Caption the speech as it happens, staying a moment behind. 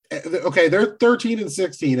Okay, they're 13 and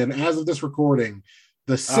 16, and as of this recording,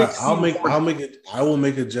 the six. I will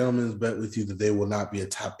make a gentleman's bet with you that they will not be a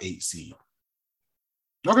top 8 seed.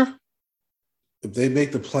 Okay. If they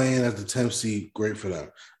make the play-in as the 10th seed, great for them.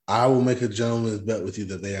 I will make a gentleman's bet with you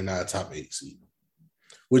that they are not a top 8 seed,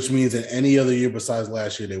 which means that any other year besides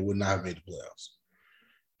last year, they would not have made the playoffs.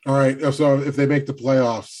 All right. So if they make the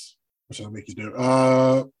playoffs, which I'll make you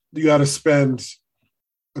do, you got to spend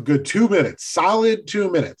a good 2 minutes, solid 2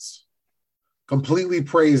 minutes, completely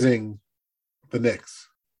praising the Knicks.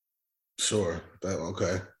 Sure.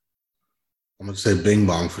 Okay. I'm going to say bing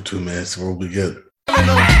bong for 2 minutes. We'll be good.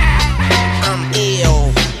 I'm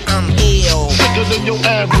ill. Sicker than your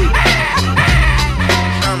average.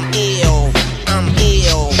 I'm ill.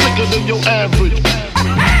 Sicker than your average.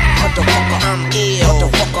 Motherfucker, I'm ill.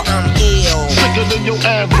 Sicker than your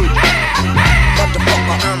average.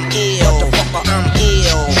 Motherfucker, I'm ill.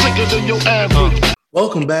 Sicker than your average.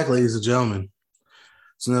 Welcome back, ladies and gentlemen.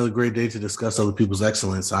 It's another great day to discuss other people's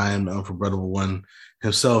excellence. I am the unforgettable one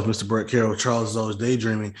himself, Mr. Brett Carroll. Charles is always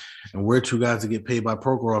daydreaming, and we're two guys that get paid by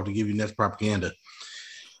Prokhorov to give you Nets propaganda.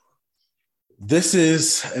 This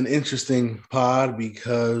is an interesting pod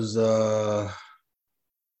because there's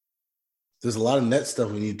a lot of net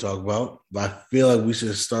stuff we need to talk about, but I feel like we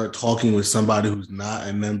should start talking with somebody who's not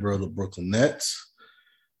a member of the Brooklyn Nets,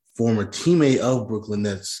 former teammate of Brooklyn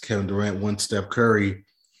Nets, Kevin Durant, one Steph Curry.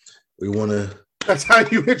 We want to... That's how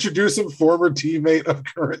you introduce him, former teammate of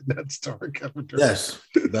current Nets star Kevin Durant. Yes,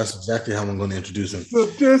 that's exactly how I'm going to introduce him.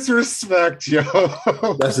 The disrespect, yo.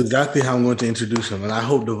 That's exactly how I'm going to introduce him. And I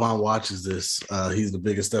hope Devon watches this. He's the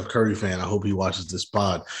biggest Steph Curry fan. I hope he watches this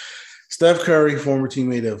pod. Steph Curry, former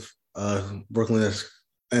teammate of Brooklyn Nets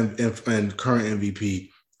and current MVP,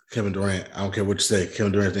 Kevin Durant. I don't care what you say.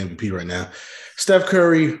 Kevin Durant's the MVP right now. Steph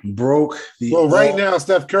Curry broke the... Well, right now,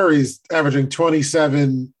 Steph Curry's averaging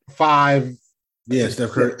 27, 5... Yeah, Steph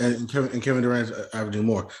Curry and Kevin Durant's averaging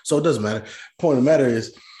more. So it doesn't matter. Point of the matter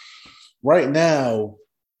is, right now,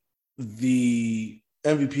 the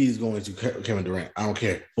MVP is going to Kevin Durant. I don't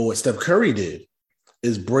care. But what Steph Curry did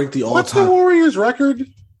is break the all-time... What's the Warriors' record?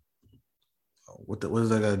 What does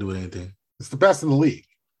that got to do with anything? It's the best in the league.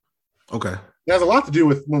 Okay. It has a lot to do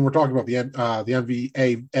with when we're talking about the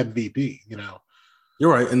MVP, you know.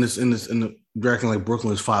 You're right. You're acting like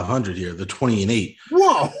Brooklyn's 500 here. They're 20-8.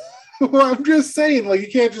 Whoa. Well, I'm just saying, like,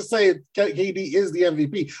 you can't just say KD is the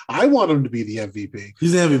MVP. I want him to be the MVP.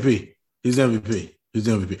 He's the MVP.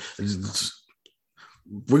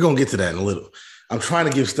 We're going to get to that in a little. I'm trying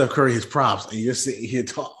to give Steph Curry his props, and you're sitting here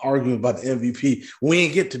arguing about the MVP. We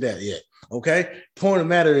ain't get to that yet, okay? Point of the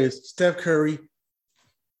matter is, Steph Curry,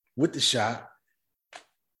 with the shot,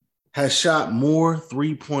 has shot more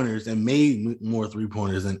three-pointers and made more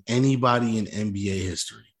three-pointers than anybody in NBA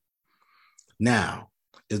history. Now,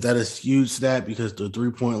 is that a huge stat because the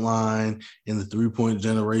three-point line and the three-point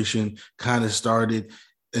generation kind of started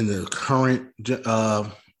in the current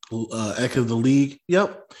eck of the league?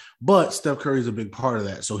 Yep. But Steph Curry is a big part of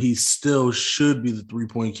that. So he still should be the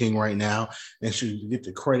three-point king right now and should get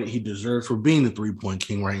the credit he deserves for being the three-point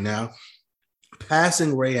king right now.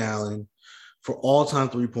 Passing Ray Allen for all-time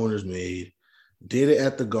three-pointers made, did it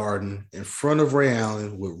at the Garden in front of Ray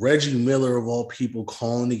Allen with Reggie Miller, of all people,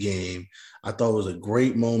 calling the game. I thought it was a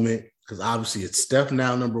great moment because obviously it's Steph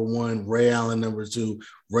now number 1, Ray Allen number 2,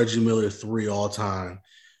 Reggie Miller 3 all time,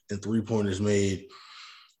 and three-pointers made.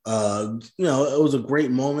 It was a great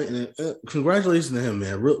moment, and congratulations to him,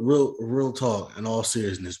 man. Real talk in all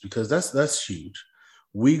seriousness, because that's huge.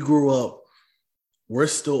 We grew up. We're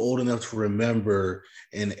still old enough to remember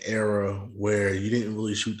an era where you didn't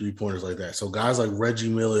really shoot three-pointers like that. So guys like Reggie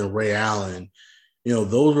Miller and Ray Allen,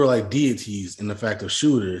 those were like deities in the fact of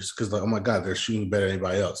shooters because, like, oh, my God, they're shooting better than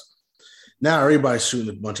anybody else. Now everybody's shooting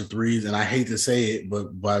a bunch of threes, and I hate to say it,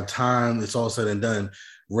 but by the time it's all said and done,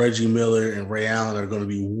 Reggie Miller and Ray Allen are going to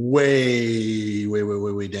be way, way, way,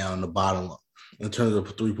 way, way down in the bottom in terms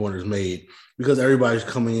of three-pointers made because everybody's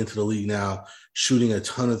coming into the league now shooting a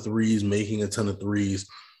ton of threes, making a ton of threes.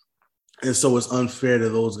 And so it's unfair to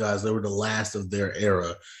those guys. They were the last of their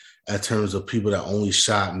era in terms of people that only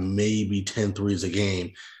shot maybe 10 threes a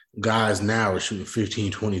game. Guys now are shooting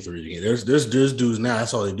 15, 20 threes a game. There's dudes now,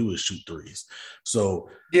 that's all they do is shoot threes. So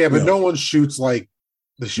yeah, but no one shoots like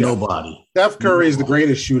the chef. Nobody. Steph Curry is the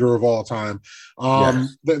greatest shooter of all time.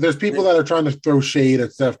 Yes. There's people that are trying to throw shade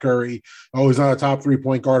at Steph Curry. Oh, he's not a top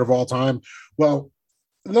 3-point guard of all time. Well,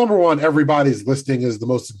 number one, everybody's listing is the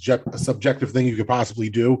most subjective thing you could possibly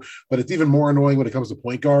do, but it's even more annoying when it comes to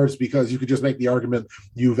point guards because you could just make the argument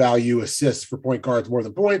you value assists for point guards more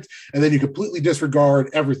than points, and then you completely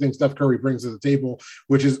disregard everything Steph Curry brings to the table,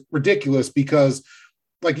 which is ridiculous because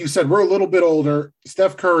like you said, we're a little bit older.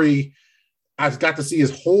 Steph Curry, I've got to see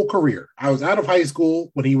his whole career. I was out of high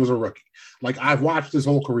school when he was a rookie. Like, I've watched his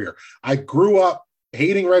whole career. I grew up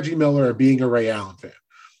hating Reggie Miller and being a Ray Allen fan.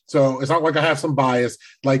 So it's not like I have some bias.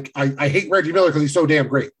 Like, I hate Reggie Miller because he's so damn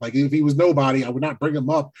great. Like, if he was nobody, I would not bring him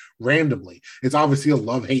up randomly. It's obviously a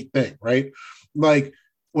love-hate thing, right? Like,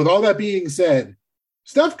 with all that being said,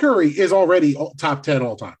 Steph Curry is already top 10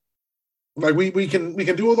 all time. Like, we can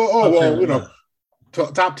do a little,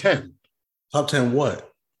 top 10. Top 10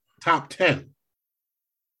 what? Top 10.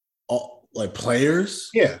 All, like players?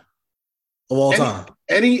 Yeah. Of all time.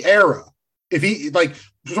 Any era. If he, like,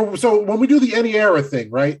 so when we do the any era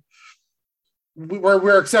thing, right?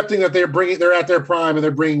 We're accepting that they're at their prime and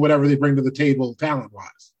they're bringing whatever they bring to the table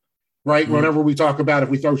talent-wise, right? Mm-hmm. Whenever we talk about if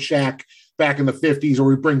we throw Shaq back in the 50s or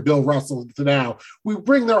we bring Bill Russell to now, we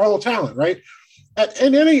bring their whole talent, right?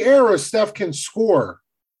 In any era, Steph can score.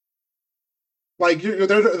 Like,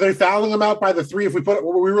 they're fouling him out by the three. If we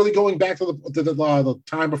are we really going back to the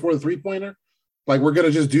time before the three-pointer? Like, we're going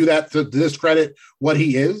to just do that to discredit what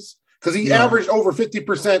he is? Because he averaged over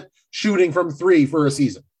 50% shooting from three for a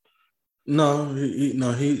season. No,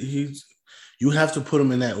 he's. You have to put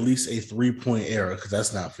him in at least a 3-point era because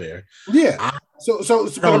that's not fair. Yeah. So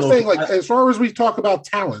but I'm saying, like, as far as we talk about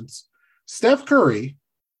talents, Steph Curry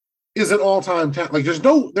is an all-time talent. Like, there's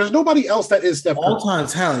nobody else that is Steph Curry. All-time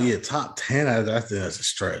talent, yeah, top 10. I think that's a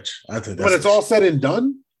stretch. But it's all said and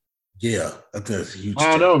done. Yeah, I think that's a huge. I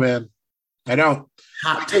don't know, man. I don't.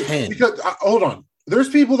 Top 10. Because hold on, there's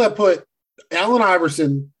people that put Allen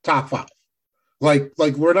Iverson top 5. Like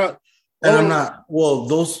we're not. And I'm not. Well,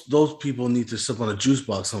 those people need to sip on a juice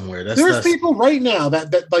box somewhere. There's people right now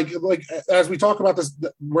that like as we talk about this,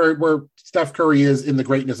 where Steph Curry is in the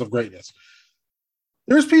greatness of greatness.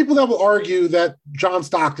 There's people that will argue that John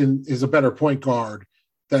Stockton is a better point guard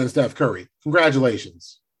than Steph Curry.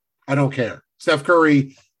 Congratulations. I don't care. Steph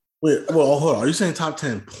Curry. Wait, well, hold on. Are you saying top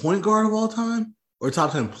 10 point guard of all time or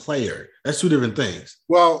top 10 player? That's two different things.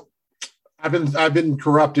 Well, I've been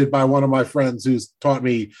corrupted by one of my friends who's taught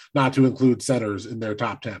me not to include centers in their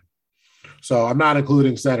top 10. So I'm not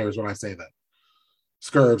including centers when I say that.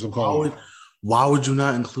 Scurbs, I'm calling. Why would you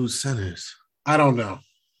not include centers? I don't know.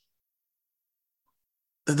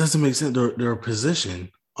 That doesn't make sense. They're a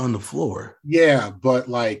position on the floor. Yeah, but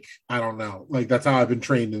like, I don't know. Like, that's how I've been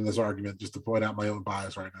trained in this argument, just to point out my own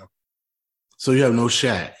bias right now. So you have no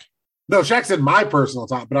Shaq? No, Shaq's in my personal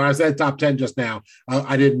top, but when I said top 10 just now,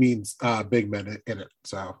 I didn't mean big men in it.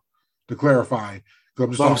 So to clarify,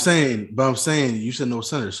 I'm saying you said no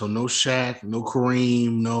centers, so no Shaq, no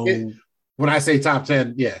Kareem, no. When I say top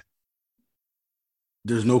 10, yeah,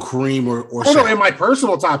 there's no Kareem or Shaq. No, in my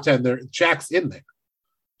personal top 10, Shaq's in there.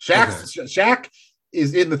 Shaq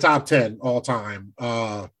is in the top 10 all time.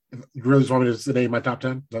 You really just want me to name my top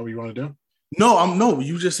 10? Is that what you want to do? No,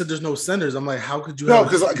 you just said there's no centers. I'm like, how could you? No,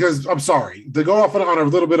 because I'm sorry to go off on a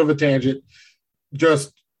little bit of a tangent.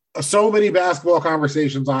 Just so many basketball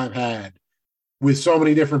conversations I've had with so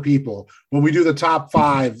many different people. When we do the top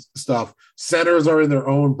 5 stuff, centers are in their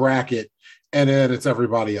own bracket, and then it's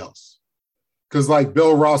everybody else. Because like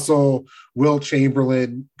Bill Russell, Wilt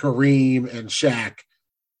Chamberlain, Kareem, and Shaq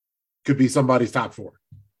could be somebody's top 4.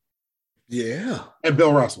 Yeah, and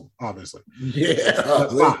Bill Russell, obviously. Yeah,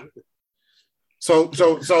 that's 5.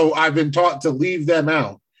 So I've been taught to leave them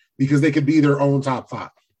out because they could be their own top 5.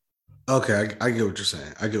 Okay, I get what you're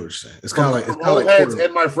saying. It's kind of like heads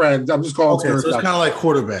and my friends. I'm just calling. Okay, so it's kind of like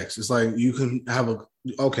quarterbacks. It's like you can have a.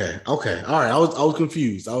 Okay, all right. I was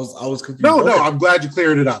confused. I was confused. No, I'm glad you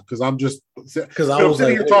cleared it up because I'm just because I was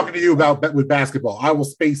sitting here talking to you about with basketball. I will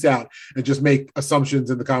space out and just make assumptions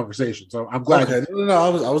in the conversation. So I'm glad. Okay, no, I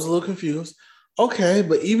was a little confused. Okay,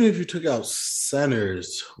 but even if you took out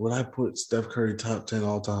centers, would I put Steph Curry top 10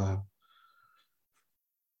 all time?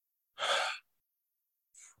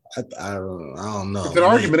 I don't know. It's an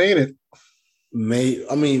argument, ain't it?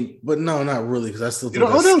 But no, not really, because I still think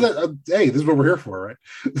hey, this is what we're here for, right?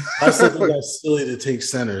 I still think that's silly to take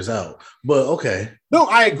centers out. But okay. No,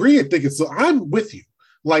 I agree. I'm with you.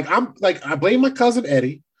 I blame my cousin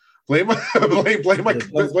Eddie. Blame my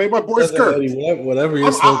boy Skirts. Whatever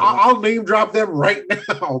I'll name drop them right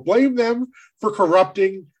now. Blame them for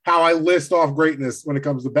corrupting how I list off greatness when it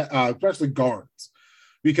comes to especially guards.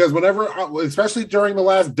 Because especially during the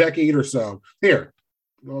last decade or so,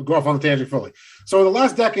 I'll go off on the tangent fully. So in the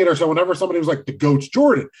last decade or so, whenever somebody was like the GOAT's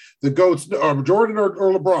Jordan, Jordan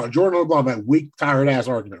or LeBron, that weak, tired ass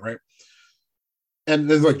argument, right? And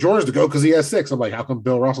there's like Jordan's the GOAT because he has 6. I'm like, how come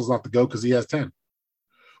Bill Russell's not the GOAT because he has 10?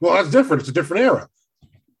 Well, that's different. It's a different era.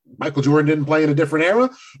 Michael Jordan didn't play in a different era.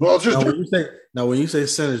 Well, it's just when you say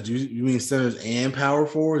centers, do you mean centers and power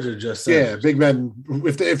forwards or just centers? Yeah, big men.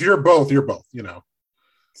 If you're both, you're both. You know.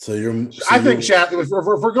 I think Shaq. If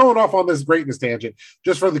we're going off on this greatness tangent,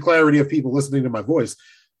 just for the clarity of people listening to my voice,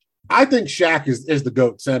 I think Shaq is the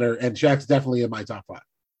GOAT center, and Shaq's definitely in my top 5.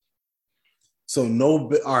 So all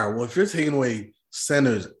right. Well, if you're taking away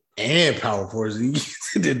centers and power forwards,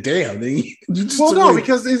 damn.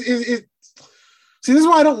 Because it. See, this is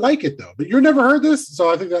why I don't like it though. But you've never heard this, so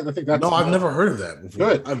I think that's. No, I've never heard of that before.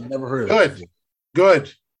 Good. I've never heard of that.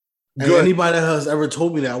 Good. And anybody that has ever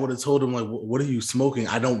told me that, I would have told them, like, what are you smoking?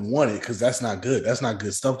 I don't want it because that's not good. That's not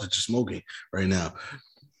good stuff that you're smoking right now.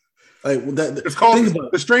 Like that, it's called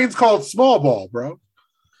the strain's called small ball, bro.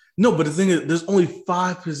 No, but the thing is, there's only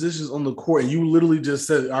 5 positions on the court, and you literally just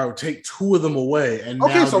said, "I would take 2 of them away." And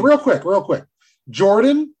okay, so real quick,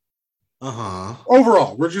 Jordan.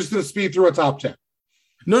 Overall, we're just gonna speed through a top 10.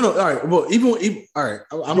 No. All right. Well, even all right.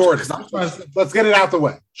 Jordan. Let's get it out the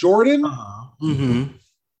way. Jordan.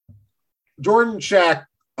 Jordan, Shaq,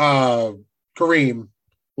 Kareem,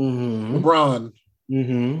 LeBron,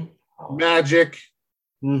 Magic,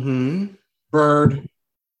 Bird.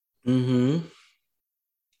 You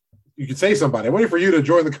can say somebody. I'm waiting for you to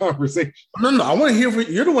join the conversation. No. I want to hear.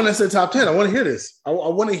 You're the one that said top 10. I want to hear this. I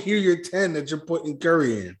want to hear your 10 that you're putting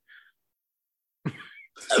Curry in.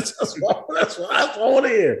 That's what I want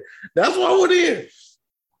to hear. That's what I want to hear.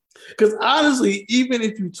 Because honestly, even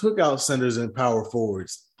if you took out centers and power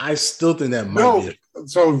forwards, I still think that might be.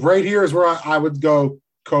 So right here is where I would go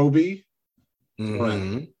Kobe,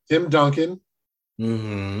 Tim Duncan.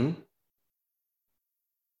 And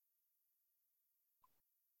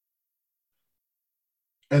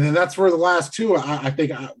then that's where the last 2, I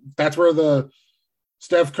think that's where the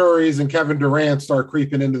Steph Currys and Kevin Durant start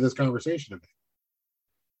creeping into this conversation.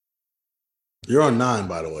 You're on 9,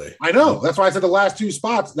 by the way. I know. That's why I said the last 2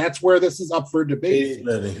 spots. That's where this is up for debate.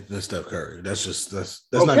 That's Steph Curry. That's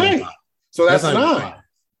okay. Not even 5. So that's 9.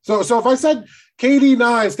 So if I said KD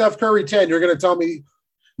 9, Steph Curry 10, you're going to tell me.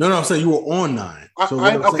 No, I'm saying you were on 9.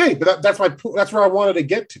 Okay, but that's where I wanted to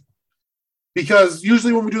get to. Because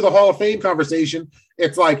usually when we do the Hall of Fame conversation,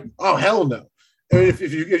 it's like, oh, hell no. If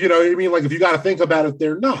you know what I mean, like if you got to think about it,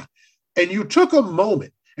 they're not. And you took a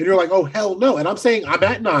moment and you're like, oh, hell no. And I'm saying I'm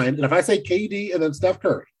at 9. And if I say KD and then Steph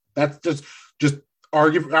Curry, that's just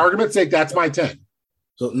argument's sake, that's my 10.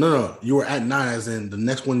 So no, you were at 9 as in the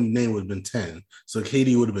next one you named would have been 10. So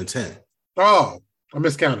KD would have been 10. Oh, I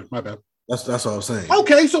miscounted. My bad. That's what I was saying.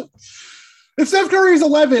 Okay, so if Steph Curry's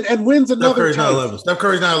 11 and wins another Steph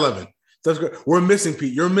Curry's not 11. We're missing people.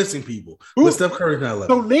 You're missing people. But Steph Curry's not 11.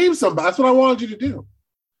 So name somebody. That's what I wanted you to do.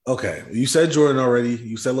 Okay. You said Jordan already.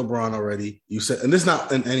 You said LeBron already. You said, and this is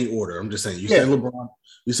not in any order. I'm just saying. You said LeBron.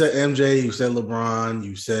 You said MJ. You said LeBron.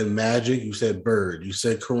 You said Magic. You said Bird. You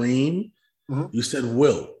said Kareem. You said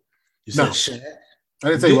Will. You said Shaq. I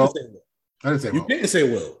didn't say Will. You didn't say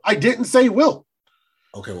Will. I didn't say Will.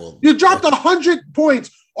 Okay, well. You dropped 100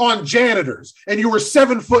 points on janitors and you were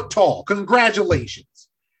 7 foot tall. Congratulations.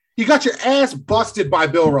 You got your ass busted by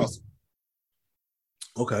Bill Russell.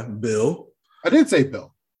 Okay, Bill. I didn't say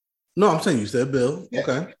Bill. No, I'm saying you said Bill. Yeah.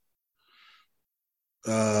 Okay.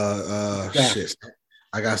 Shit.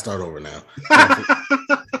 I gotta start over now.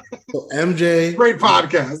 So MJ. Great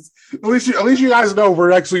podcast. At least you guys know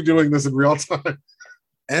we're actually doing this in real time.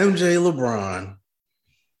 MJ, LeBron,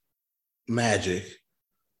 Magic,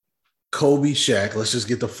 Kobe, Shaq. Let's just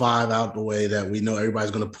get the 5 out the way that we know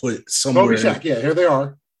everybody's gonna put somewhere. Kobe, Shaq, yeah, here they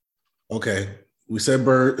are. Okay. We said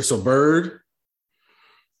Bird. So Bird.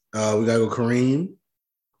 We gotta go Kareem.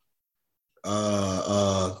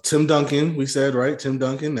 Tim Duncan, we said, right? Tim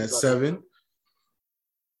Duncan, that's 7.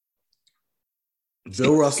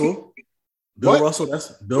 Bill Russell. Bill Russell, that's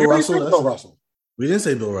Bill Russell. Bill Russell. We didn't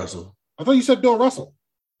say Bill Russell. I thought you said Bill Russell.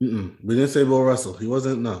 We didn't say Bill Russell. He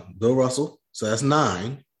wasn't, no. Bill Russell. So that's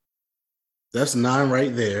 9. That's 9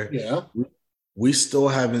 right there. Yeah. We still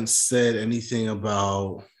haven't said anything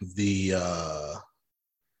about the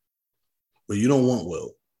but you don't want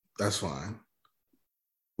Will. That's fine.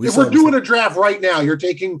 If we're doing a draft right now, you're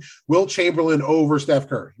taking Wilt Chamberlain over Steph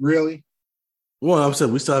Curry. Really? Well, I'm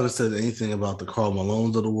saying we still haven't said anything about the Karl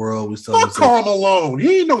Malones of the world. We still haven't Karl Malone.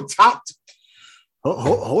 He ain't no top.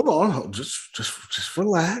 Hold on. Just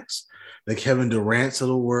relax. The Kevin Durant's of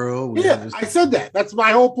the world. I said that. That's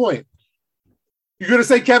my whole point. You're going to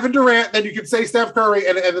say Kevin Durant, then you can say Steph Curry,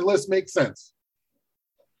 and the list makes sense.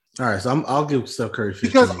 All right, so I'll give Steph Curry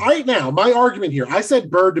 15. Because right now, my argument here, I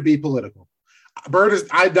said Bird to be political. Bird is,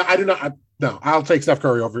 I do not, no, I'll take Steph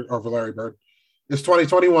Curry over Larry Bird. It's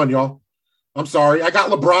 2021, y'all. I'm sorry. I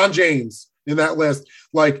got LeBron James in that list.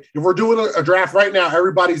 Like, if we're doing a draft right now,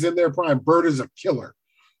 everybody's in their prime. Bird is a killer.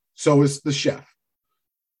 So is the chef.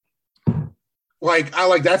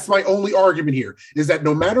 That's my only argument here, is that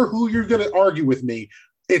no matter who you're going to argue with me,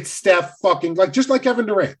 it's Steph fucking, just like Kevin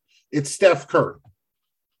Durant, it's Steph Curry.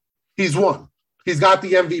 He's won. He's got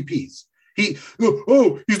the MVPs. He's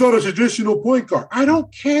not a traditional point guard. I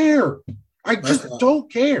don't care. I just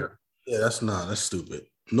don't care. Yeah, that's stupid.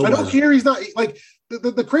 I don't care. He's not like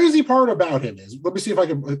the crazy part about him is, let me see if I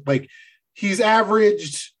can, he's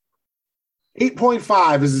averaged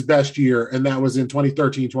 8.5 is his best year, and that was in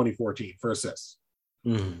 2013, 2014 for assists.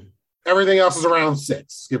 Mm-hmm. Everything else is around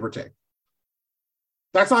 6, give or take.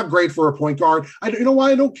 That's not great for a point guard. You know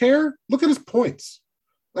why I don't care? Look at his points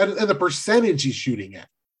and the percentage he's shooting at.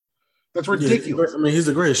 That's ridiculous. Yeah, he's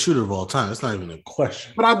the greatest shooter of all time. That's not even a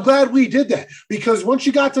question. But I'm glad we did that, because once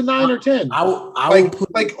you got to 9 or 10, hold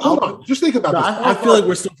on, just think about this. I feel like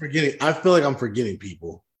we're still forgetting. I feel like I'm forgetting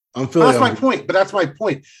people. That's my point. But that's my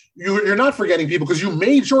point. You're not forgetting people, because you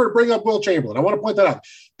made sure to bring up Will Chamberlain. I want to point that out.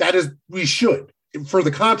 That is, we should, for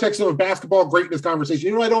the context of a basketball greatness conversation.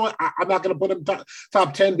 You know, I'm not going to put him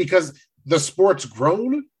top 10 because the sport's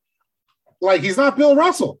grown. He's not Bill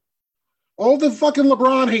Russell. All the fucking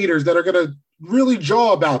LeBron haters that are going to really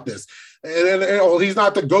jaw about this. And he's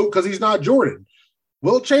not the GOAT because he's not Jordan.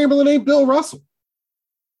 Will Chamberlain ain't Bill Russell.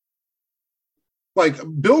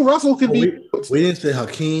 Bill Russell can be. We didn't say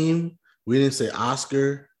Hakeem. We didn't say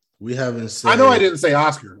Oscar. We haven't said. I know I didn't say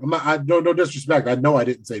Oscar. No disrespect. I know I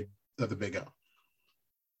didn't say the Big O.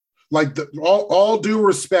 All due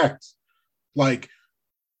respect,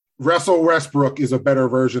 Russell Westbrook is a better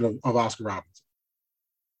version of Oscar Robertson.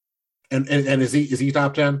 And is he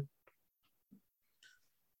top 10?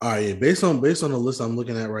 All right, yeah. Based on the list I'm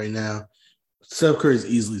looking at right now, Steph Curry is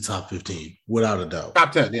easily top 15, without a doubt.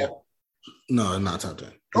 Top 10, yeah. No, not top 10.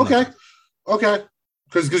 Okay.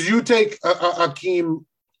 Because you take Hakeem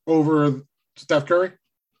over Steph Curry?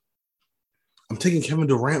 I'm taking Kevin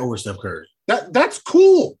Durant over Steph Curry. That's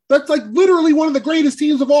cool. That's literally one of the greatest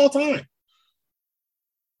teams of all time.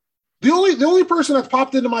 The only person that's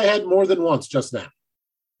popped into my head more than once just now,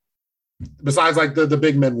 besides the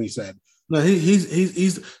big men we said. No,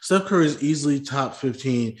 he's Steph Curry is easily top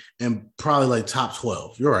 15 and probably top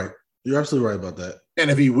 12. You're right. You're absolutely right about that. And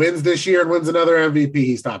if he wins this year and wins another MVP,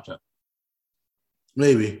 he's top 10.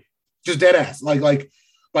 Maybe. Just dead ass.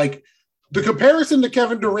 The comparison to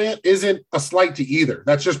Kevin Durant isn't a slight to either.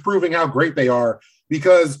 That's just proving how great they are,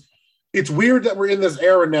 because it's weird that we're in this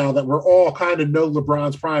era now that we're all kind of know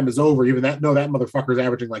LeBron's prime is over. Even that motherfucker's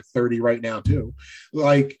averaging 30 right now too.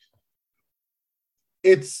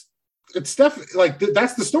 It's Steph.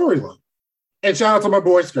 That's the storyline. And shout out to my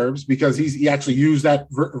boy Scurbs, because he actually used that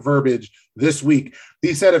verbiage this week.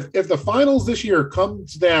 He said if the finals this year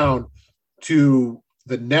comes down to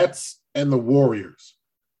the Nets and the Warriors,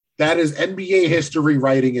 that is NBA history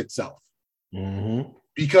writing itself. Mm-hmm.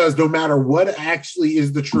 Because no matter what actually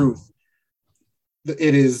is the truth,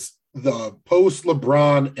 it is the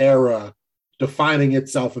post-LeBron era defining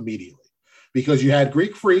itself immediately. Because you had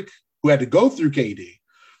Greek Freak, who had to go through KD,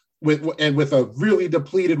 with a really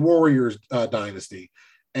depleted Warriors dynasty.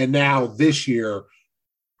 And now this year,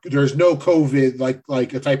 there's no COVID,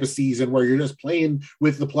 like a type of season where you're just playing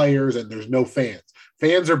with the players and there's no fans.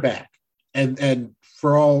 Fans are back. And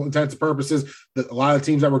for all intents and purposes, a lot of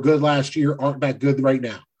teams that were good last year aren't that good right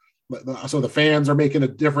now. So the fans are making a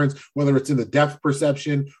difference, whether it's in the depth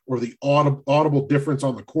perception or the audible difference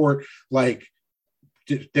on the court.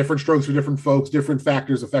 Different strokes for different folks, different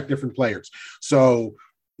factors affect different players. So,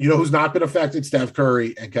 you know who's not been affected? Steph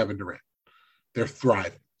Curry and Kevin Durant. They're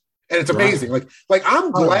thriving. And it's amazing.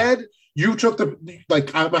 I'm glad you took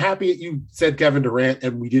I'm happy you said Kevin Durant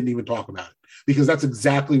and we didn't even talk about it, because that's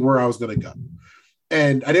exactly where I was going to go.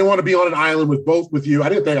 And I didn't want to be on an island with you. I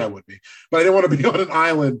didn't think I would be, but I didn't want to be on an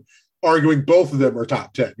island arguing both of them are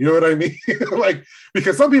top 10. You know what I mean?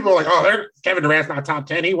 Because some people are Kevin Durant's not top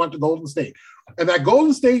 10. He went to Golden State. And that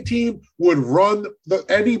Golden State team would run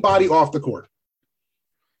anybody off the court.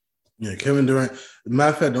 Yeah, Kevin Durant. Matter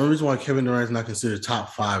of fact, the only reason why Kevin Durant is not considered top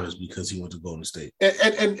 5 is because he went to Golden State.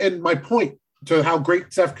 And my point to how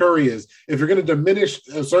great Steph Curry is, if you're going to diminish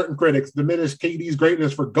certain critics, diminish KD's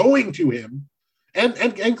greatness for going to him, and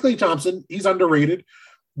Klay Thompson, he's underrated,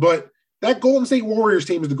 but that Golden State Warriors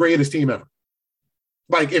team is the greatest team ever.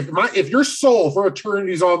 If your soul for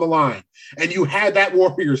eternity is on the line and you had that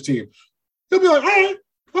Warriors team, you'll be like, all right,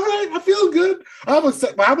 I feel good.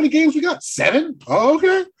 How many games we got? 7? Oh,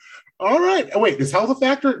 okay. All right. Oh, wait, is health a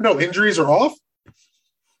factor? No, injuries are off?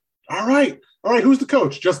 All right. Who's the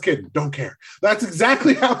coach? Just kidding. Don't care. That's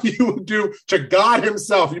exactly how you would do to God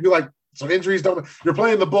himself. You'd be like, So injuries don't. You're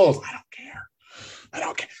playing the Bulls. I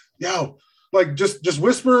don't care. Yo, like just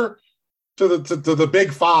whisper to the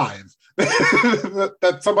big five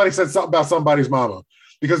that somebody said something about somebody's mama,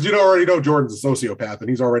 because you already know Jordan's a sociopath and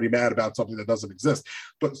he's already mad about something that doesn't exist.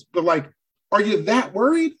 But like, are you that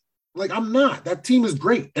worried? Like, I'm not. That team is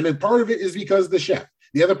great, and then part of it is because of the chef.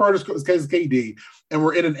 The other part is because of KD, and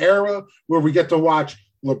we're in an era where we get to watch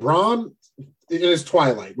LeBron in his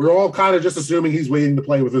twilight. We're all kind of just assuming he's waiting to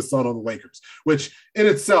play with his son on the Lakers, which in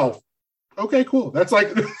itself, okay, cool. That's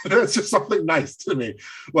like that's just something nice to me.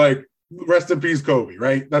 Like, rest in peace, Kobe.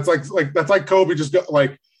 Right? That's like Kobe just got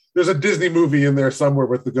like. There's a Disney movie in there somewhere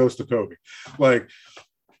with the ghost of Kobe, like,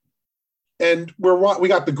 and we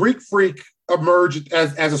got the Greek Freak emerge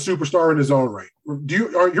as a superstar in his own right.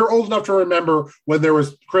 You're old enough to remember when there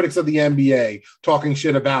was critics of the NBA talking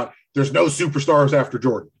shit about there's no superstars after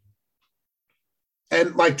Jordan,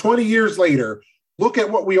 and like 20 years later, look at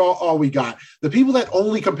what we got. The people that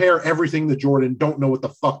only compare everything to Jordan don't know what the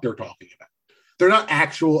fuck they're talking about. They're not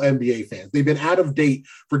actual NBA fans. They've been out of date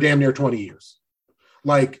for damn near 20 years.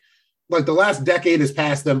 Like the last decade has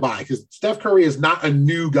passed them by, because Steph Curry is not a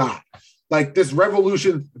new guy. Like, this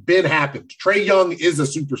revolution been happened. Trae Young is a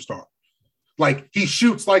superstar. Like, he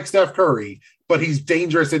shoots like Steph Curry, but he's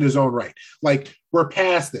dangerous in his own right. Like, we're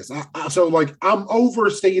past this. So like, I'm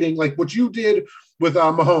overstating like what you did with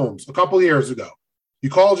Mahomes a couple of years ago. You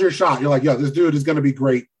called your shot. You're like, yo, this dude is going to be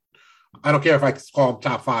great. I don't care if I call him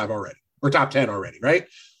top 5 already or top 10 already, right?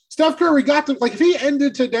 Steph Curry got to, like, if he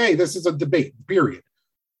ended today, this is a debate, period.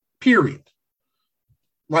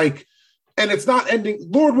 Like, and it's not ending,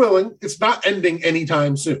 Lord willing, it's not ending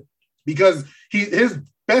anytime soon, because his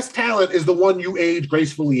best talent is the one you age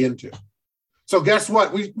gracefully into. So guess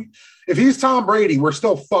what? If he's Tom Brady, we're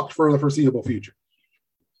still fucked for the foreseeable future.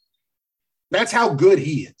 That's how good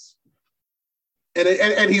he is.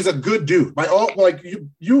 And he's a good dude. By all, like,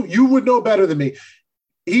 you would know better than me.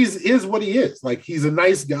 He's what he is. Like, he's a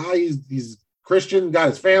nice guy. He's Christian, got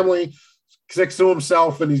his family, sticks to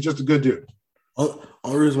himself, and he's just a good dude.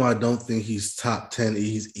 Only reason why I don't think he's top 10,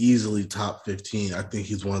 he's easily top 15. I think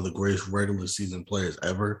he's one of the greatest regular season players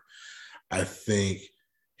ever. I think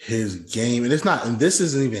his game, and this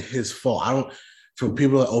isn't even his fault. For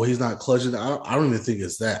people like, oh, he's not clutching, I don't even think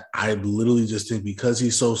it's that. I literally just think because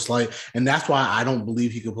he's so slight, and that's why I don't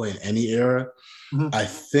believe he can play in any era. Mm-hmm. I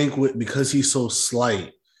think because he's so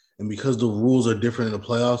slight, and because the rules are different in the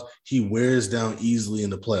playoffs, he wears down easily in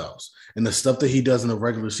the playoffs. And the stuff that he does in the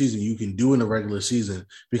regular season, you can do in the regular season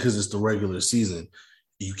because it's the regular season.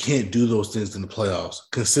 You can't do those things in the playoffs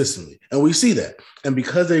consistently. And we see that. And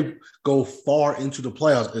because they go far into the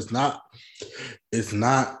playoffs, it's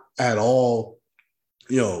not at all,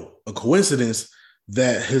 a coincidence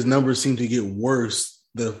that his numbers seem to get worse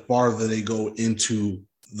the farther they go into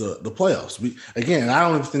the playoffs. Again, I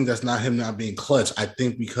don't even think that's not him not being clutch. I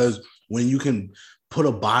think because when you can put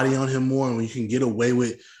a body on him more, and when you can get away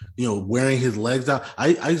with, wearing his legs out. I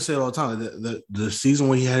used to say it all the time. The season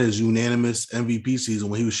when he had his unanimous MVP season,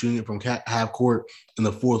 when he was shooting it from half court in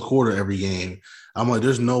the fourth quarter every game, I'm like,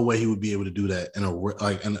 there's no way he would be able to do that in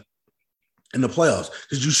the playoffs,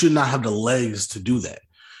 because you should not have the legs to do that.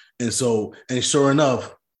 And sure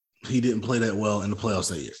enough, he didn't play that well in the playoffs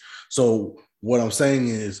that year. So what I'm saying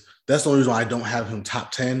is that's the only reason why I don't have him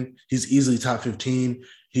top 10. He's easily top 15.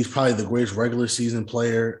 He's probably the greatest regular season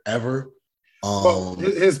player ever.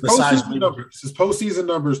 His postseason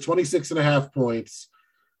numbers, 26.5 points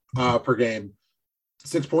per game,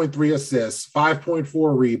 6.3 assists,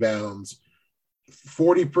 5.4 rebounds,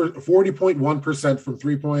 40.1% from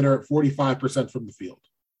three-pointer, 45% from the field.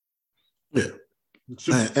 Yeah.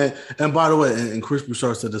 And by the way, and Chris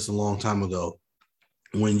Broussard said this a long time ago,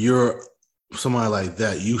 when you're somebody like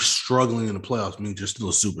that, you struggling in the playoffs means you're still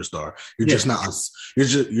a superstar. You're just not.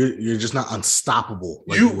 You're just not unstoppable.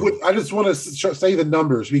 I just want to say the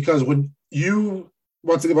numbers, because when you,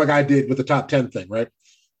 once again, like I did with the top 10 thing, right?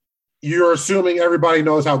 You're assuming everybody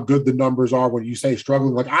knows how good the numbers are when you say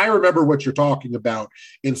struggling. Like, I remember what you're talking about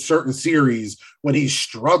in certain series when he's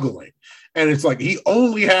struggling, and it's like he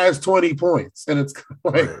only has 20 points, and it's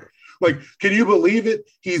like. Right. Like, can you believe it?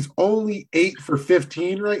 He's only 8 for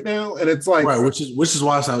 15 right now, and it's like, right, which is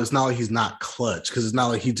why it's not like he's not clutch, because it's not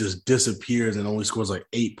like he just disappears and only scores like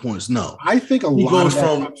 8 points. No, I think he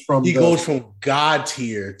goes from God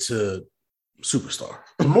tier to superstar,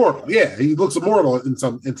 immortal. Yeah, he looks immortal in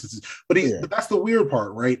some instances, but that's the weird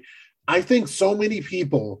part, right? I think so many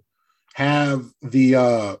people have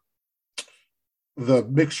the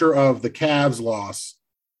mixture of the Cavs loss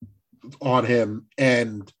on him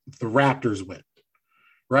and the Raptors win,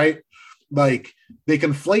 right? Like, they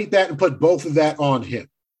conflate that and put both of that on him.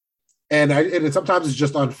 And sometimes it's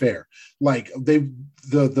just unfair. Like the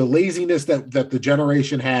laziness that the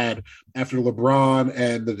generation had after LeBron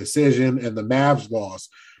and the decision and the Mavs loss,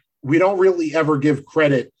 we don't really ever give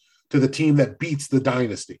credit to the team that beats the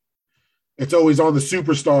dynasty. It's always on the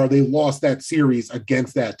superstar. They lost that series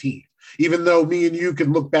against that team, even though me and you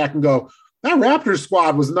can look back and go, that Raptors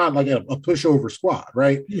squad was not like a pushover squad,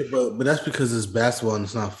 right? Yeah, but that's because it's basketball and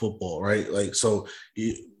it's not football, right? Like, so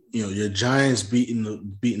you know, your Giants beating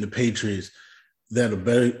the Patriots. They had a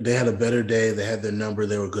better day. They had their number.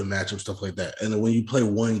 They were a good matchup, stuff like that. And then when you play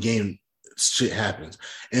one game, shit happens.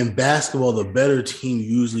 In basketball, the better team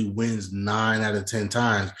usually wins 9 out of 10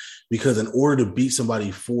 times, because in order to beat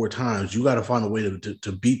somebody 4 times, you got to find a way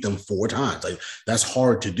to beat them 4 times. Like, that's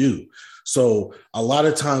hard to do. So a lot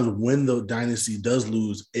of times when the dynasty does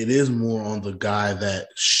lose, it is more on the guy that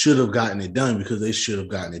should have gotten it done, because they should have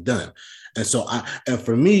gotten it done. And so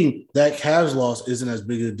for me, that Cavs loss isn't as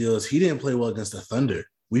big a deal as he didn't play well against the Thunder.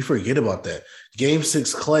 We forget about that. Game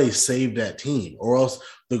 6 Clay saved that team, or else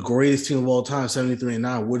the greatest team of all time,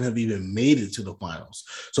 73-9, wouldn't have even made it to the finals.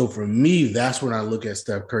 So for me, that's when I look at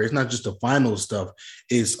Steph Curry. It's not just the final stuff.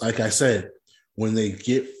 It's, like I said, when they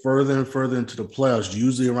get further and further into the playoffs,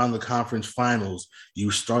 usually around the conference finals, you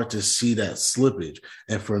start to see that slippage.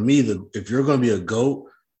 And for me, if you're going to be a GOAT,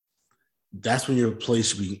 that's when your play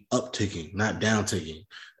should be up-ticking, not down-ticking.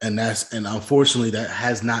 And unfortunately, that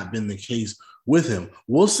has not been the case with him.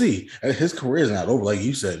 We'll see. His career is not over. Like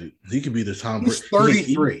you said, he could be the Tom Brady.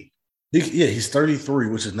 He's 33. He's 33,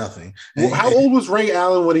 which is nothing. Well, how old was Ray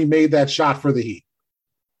Allen when he made that shot for the Heat?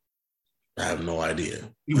 I have no idea.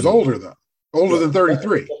 He was older, though. Older than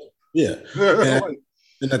 33. Yeah.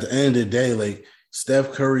 And at the end of the day, like,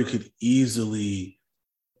 Steph Curry could easily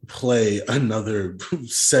play another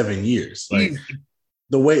 7 years. Like,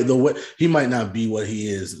 the way he might not be what he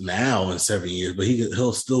is now in 7 years, but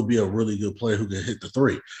he'll still be a really good player who can hit the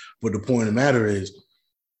 3. But the point of the matter is,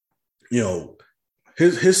 you know,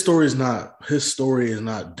 his story is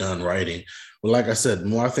not done writing. But like I said, the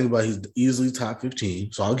more I think about it, he's easily top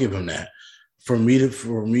 15, so I'll give him that. For me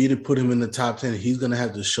to put him in the top 10, he's gonna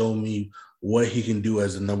have to show me what he can do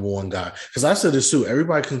as the number 1 guy. Because I said this too,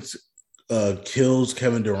 everybody kills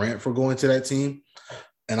Kevin Durant for going to that team,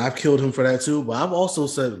 and I've killed him for that too. But I've also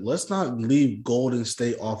said, let's not leave Golden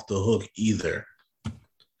State off the hook either.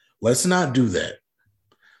 Let's not do that.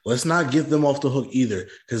 Let's not get them off the hook either,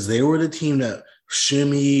 because they were the team that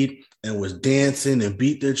shimmied and was dancing and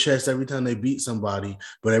beat their chest every time they beat somebody.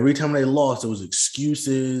 But every time they lost, it was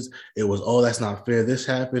excuses. It was, oh, that's not fair, this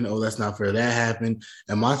happened. Oh, that's not fair, that happened.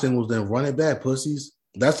 And my thing was, then run it back, pussies.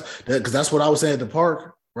 Because that's what I was saying at the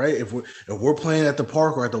park, right? If we're playing at the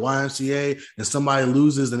park or at the YMCA and somebody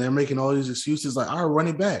loses and they're making all these excuses, like, all right, run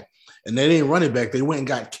it back. And they didn't run it back. They went and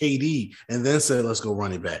got KD and then said, let's go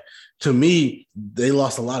run it back. To me, they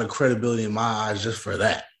lost a lot of credibility in my eyes just for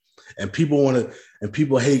that. And people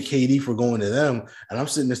hate KD for going to them. And I'm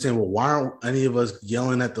sitting there saying, well, why aren't any of us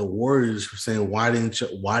yelling at the Warriors for saying, why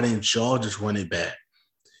didn't y'all just run it back?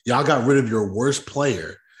 Y'all got rid of your worst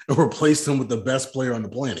player and replaced him with the best player on the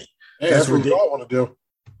planet. Hey, that's what y'all want to do.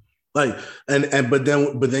 Like, but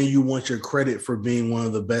then you want your credit for being one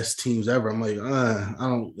of the best teams ever. I'm like, I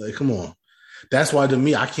don't, like, come on. That's why, to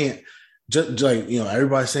me, I can't just, like, you know,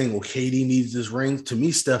 everybody's saying, well, KD needs this ring. To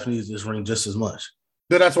me, Steph needs this ring just as much.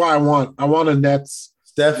 So that's why I want a Nets.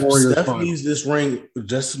 Steph needs this ring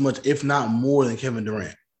just as much, if not more, than Kevin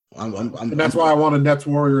Durant. And that's why I want a Nets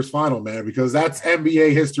Warriors final, man, because that's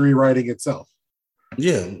NBA history writing itself.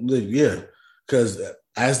 Yeah. Because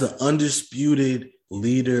as the undisputed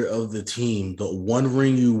leader of the team, the one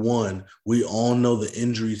ring you won, we all know the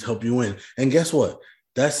injuries help you win. And guess what?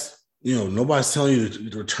 That's, you know, nobody's telling you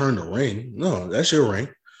to return the ring. No, that's your ring.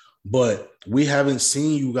 But we haven't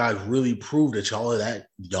seen you guys really prove that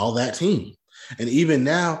y'all that team. And even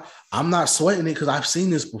now, I'm not sweating it because I've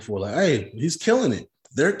seen this before. Like, hey, he's killing it.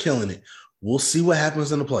 They're killing it. We'll see what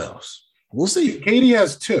happens in the playoffs. We'll see. KD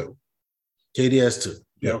has 2. KD has 2.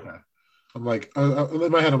 Yeah, okay. I'm like,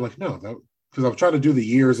 in my head, I'm like, no, because I'm trying to do the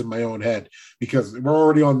years in my own head, because we're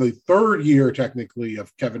already on the 3rd year, technically,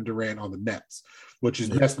 of Kevin Durant on the Nets, which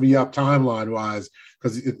has messed me up timeline-wise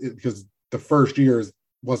because the first year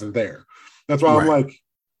wasn't there. That's why I'm like,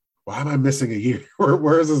 why am I missing a year?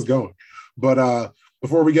 Where is this going? But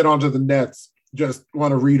before we get on to the Nets, just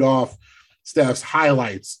want to read off Steph's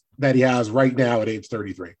highlights that he has right now at age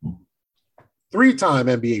 33. 3-time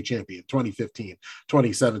NBA champion, 2015,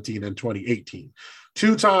 2017, and 2018.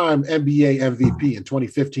 2-time NBA MVP in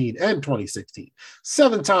 2015 and 2016.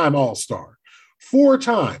 7-time All-Star.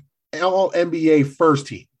 4-time All-NBA first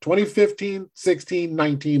team, 2015, 16,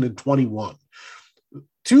 19, and 21.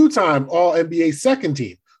 Two-time All-NBA second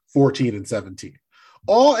team, 14 and 17.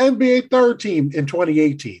 All-NBA third team in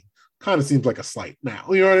 2018. Kind of seems like a slight now.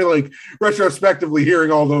 You know what I mean? Like retrospectively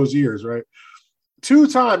hearing all those years, right?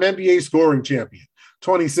 Two-time NBA scoring champion,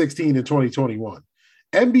 2016 and 2021.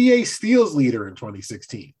 NBA steals leader in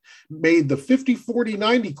 2016. Made the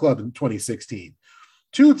 50-40-90 club in 2016.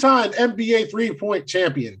 Two-time NBA three-point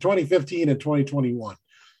champion, 2015 and 2021.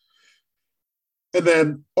 And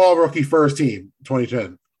then all-rookie first team,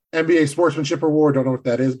 2010. NBA Sportsmanship Award, don't know what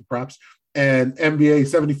that is, but props. And NBA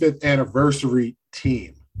 75th anniversary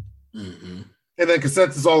team. Mm-hmm. And then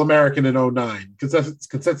consensus All-American in 09.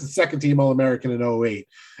 Consensus second team All-American in 08.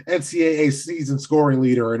 NCAA season scoring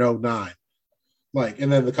leader in 09. Like,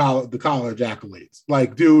 and then the college accolades.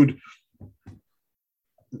 Like, dude,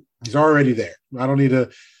 he's already there. I don't need to.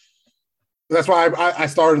 That's why I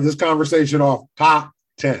started this conversation off top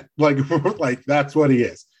 10. Like that's what he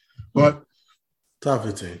is. But top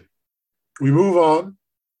 15. We move on.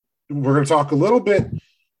 We're going to talk a little bit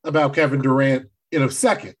about Kevin Durant in a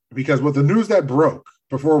second, because with the news that broke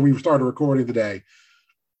before we started recording today,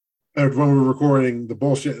 when we were recording the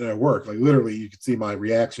bullshit at work, like literally you can see my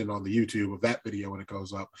reaction on the YouTube of that video when it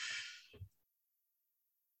goes up.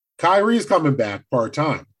 Kyrie's coming back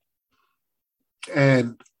part-time.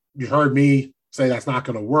 And you heard me say that's not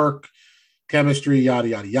going to work. Chemistry, yada,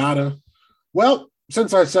 yada, yada. Well,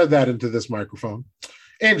 since I said that into this microphone,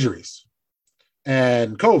 injuries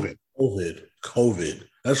and COVID. COVID.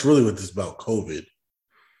 That's really what this is about, COVID.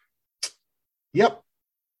 Yep.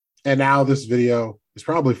 And now this video is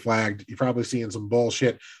probably flagged. You're probably seeing some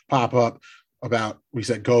bullshit pop up about, we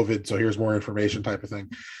said COVID, so here's more information type of thing.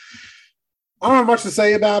 I don't have much to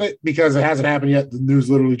say about it because it hasn't happened yet. The news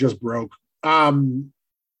literally just broke.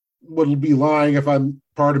 Would be lying if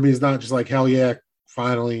part of me is not just like, hell yeah,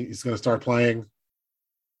 finally he's going to start playing.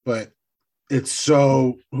 But it's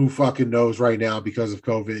so who fucking knows right now because of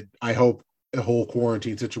COVID. I hope the whole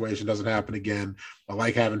quarantine situation doesn't happen again. I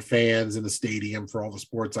like having fans in the stadium for all the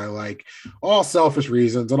sports I like, all selfish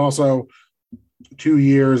reasons. And also 2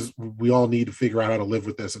 years, we all need to figure out how to live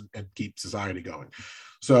with this and keep society going.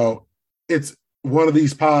 So it's one of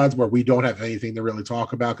these pods where we don't have anything to really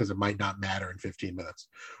talk about because it might not matter in 15 minutes.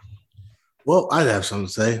 Well, I'd have something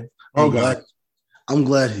to say. I'm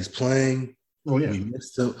glad he's playing. Oh, yeah.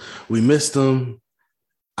 We missed him.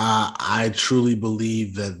 I truly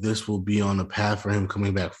believe that this will be on the path for him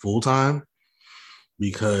coming back full-time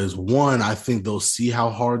because, one, I think they'll see how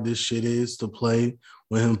hard this shit is to play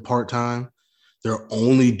with him part-time. They're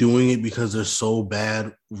only doing it because they're so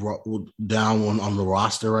bad down on the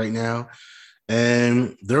roster right now.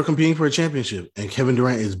 And they're competing for a championship. And Kevin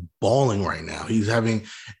Durant is balling right now. He's having,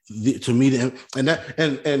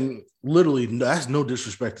 and literally, that's no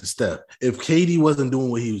disrespect to Steph. If KD wasn't doing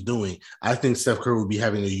what he was doing, I think Steph Curry would be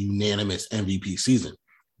having a unanimous MVP season.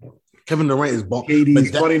 Kevin Durant is balling.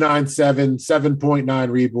 KD's 29-7,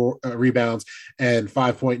 7.9 rebounds, and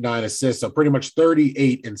 5.9 assists. So pretty much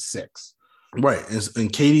 38-6. Right.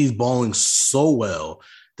 And KD's balling so well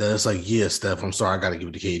that it's like, yeah, Steph, I'm sorry, I got to give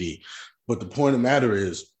it to KD. But the point of the matter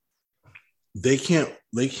is they can't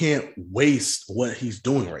waste what he's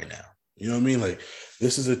doing right now. You know what I mean? Like,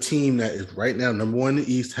 this is a team that is right now number one in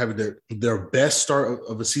the East, having their best start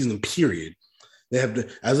of a season, period. They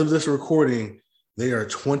have, as of this recording, they are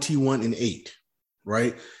 21-8,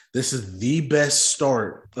 right? This is the best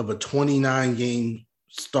start of a 29-game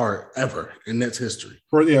start ever in Nets history.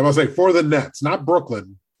 I was like, for the Nets, not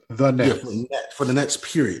Brooklyn, the Nets. Yeah, for the Nets,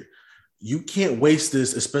 period. You can't waste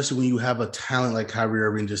this, especially when you have a talent like Kyrie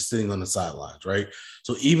Irving just sitting on the sidelines, right?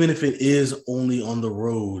 So even if it is only on the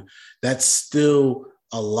road, that's still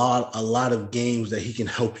a lot of games that he can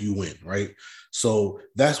help you win, right? So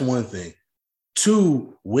that's one thing.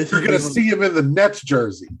 Two, with you're going to see him in the Nets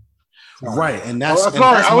jersey, right? And that's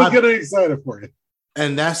I was getting excited for you.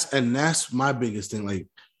 And that's my biggest thing. Like,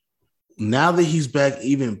 now that he's back,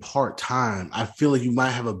 even part time, I feel like you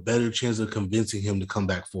might have a better chance of convincing him to come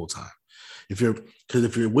back full time. If you're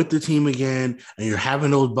with the team again and you're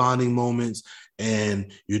having those bonding moments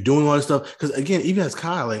and you're doing all this stuff, because again, even as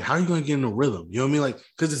Kyle, like, how are you going to get in a rhythm? You know what I mean? Like,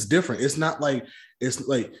 because it's different. It's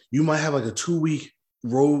like you might have like a 2-week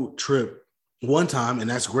road trip one time, and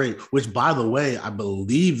that's great. Which, by the way, I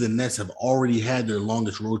believe the Nets have already had their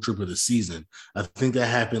longest road trip of the season. I think that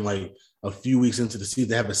happened like a few weeks into the season.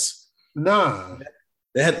 They have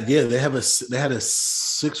They had a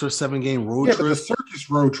 6 or 7 game road trip. Yeah, but the circus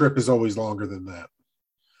road trip is always longer than that.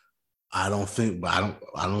 I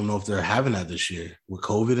don't know if they're having that this year with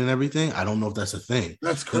COVID and everything. I don't know if that's a thing.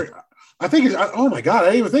 That's great. I think oh my God, I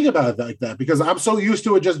didn't even think about it like that because I'm so used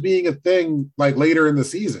to it just being a thing like later in the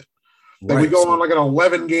season. Like we go on like an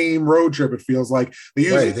 11-game road trip. It feels like they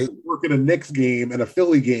usually Right. work in a Knicks game and a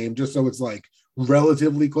Philly game just so it's like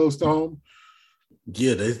relatively close to home.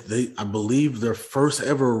 Yeah, they I believe their first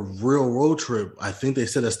ever real road trip. I think they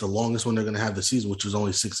said that's the longest one they're going to have the season, which is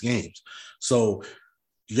only 6 games. So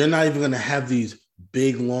you're not even going to have these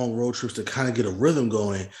big long road trips to kind of get a rhythm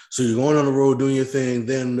going. So you're going on the road doing your thing,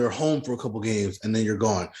 then they're home for a couple games, and then you're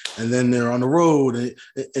gone, and then they're on the road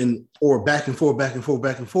and or back and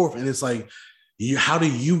forth, and it's like, how do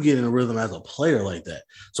you get in a rhythm as a player like that?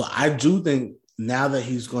 So I do think now that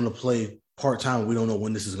he's going to play part-time, we don't know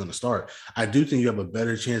when this is going to start. I do think you have a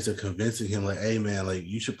better chance of convincing him, like, hey man, like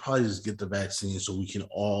you should probably just get the vaccine so you can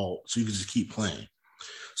just keep playing.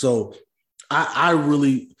 So I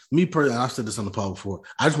really, me personally, I've said this on the pod before,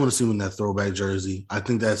 I just want to see him in that throwback jersey. I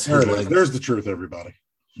think that's his legacy. There's the truth, everybody.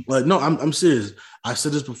 Like, no, I'm serious. I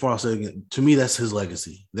said this before, I'll say it again. To me, that's his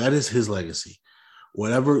legacy. That is his legacy.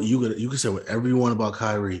 Whatever you can say whatever you want about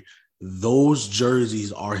Kyrie, those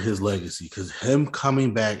jerseys are his legacy, because him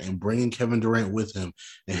coming back and bringing Kevin Durant with him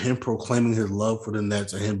and him proclaiming his love for the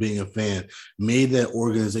Nets and him being a fan made that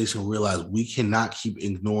organization realize we cannot keep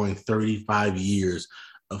ignoring 35 years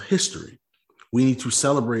of history. We need to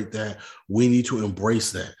celebrate that. We need to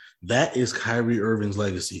embrace that. That is Kyrie Irving's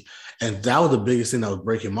legacy. And that was the biggest thing that was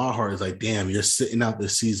breaking my heart, is like, damn, you're sitting out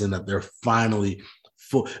this season that they're finally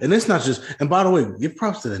full. And it's not just, and by the way, give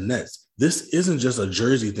props to the Nets. This isn't just a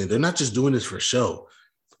jersey thing. They're not just doing this for show.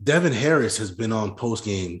 Devin Harris has been on post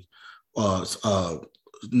game on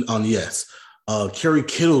Yes. Kerry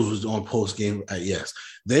Kittles was on post game at Yes.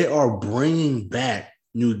 They are bringing back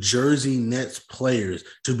New Jersey Nets players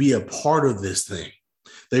to be a part of this thing.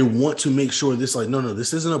 They want to make sure this, like, no,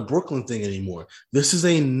 this isn't a Brooklyn thing anymore. This is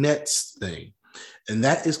a Nets thing. And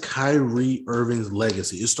that is Kyrie Irving's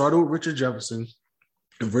legacy. It started with Richard Jefferson,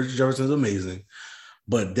 and Richard Jefferson is amazing.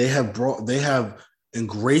 But they have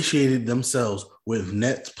ingratiated themselves with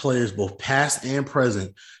Nets players, both past and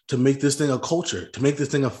present, to make this thing a culture, to make this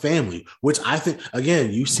thing a family, which I think,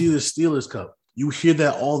 again, you see the Steelers Cup. You hear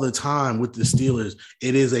that all the time with the Steelers.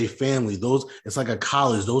 It is a family. It's like a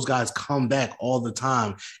college. Those guys come back all the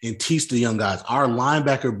time and teach the young guys. Our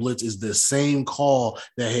linebacker blitz is the same call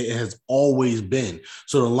that it has always been.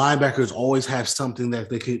 So the linebackers always have something that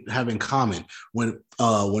they could have in common. When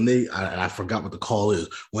I forgot what the call is.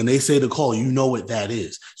 When they say the call, you know what that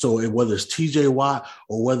is. So whether it's TJ Watt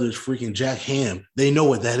or whether it's freaking Jack Ham, they know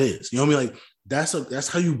what that is. You know what I mean? Like that's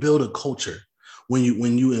how you build a culture. When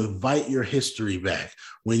you invite your history back,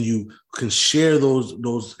 when you can share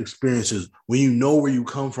those experiences, when you know where you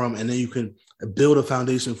come from, and then you can build a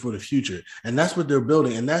foundation for the future. And that's what they're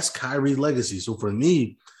building. And that's Kyrie's legacy. So for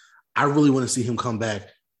me, I really want to see him come back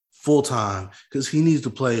full time, because he needs to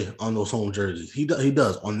play on those home jerseys. He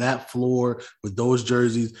does on that floor with those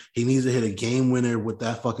jerseys. He needs to hit a game winner with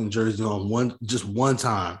that fucking jersey on one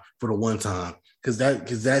time for the one time. Because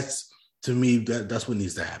that's, to me, that's what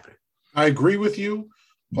needs to happen. I agree with you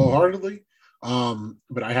wholeheartedly,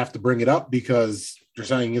 but I have to bring it up because you're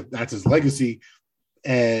saying that's his legacy,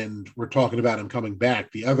 and we're talking about him coming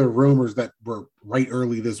back. The other rumors that were right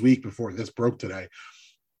early this week before this broke today,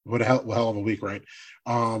 what a hell of a week, right?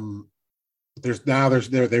 There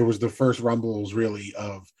was the first rumbles really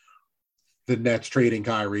of the Nets trading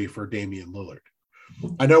Kyrie for Damian Lillard.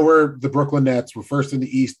 I know we're the Brooklyn Nets. We're first in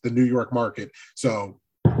the East, the New York market, so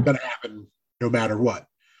it's going to happen no matter what.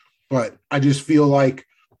 But I just feel like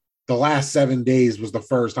the last 7 days was the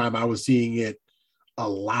first time I was seeing it a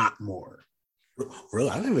lot more. Really?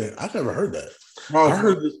 I've never heard that.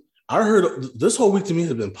 I heard this whole week to me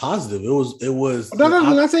has been positive. It was. No,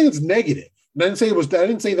 I'm not saying it's negative. I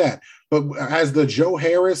didn't say that. But as the Joe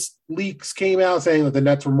Harris leaks came out saying that the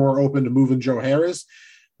Nets were more open to moving Joe Harris,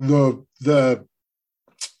 the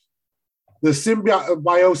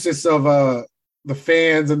symbiosis of the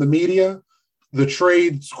fans and the media, the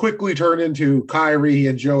trades quickly turned into Kyrie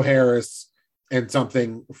and Joe Harris and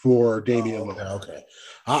something for Damian Lillard. Okay.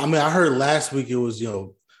 I mean, I heard last week it was,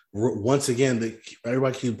 once again,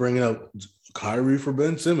 everybody keeps bringing up Kyrie for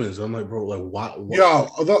Ben Simmons. I'm like, bro, like, what?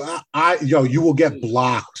 You will get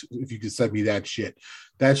blocked if you can send me that shit.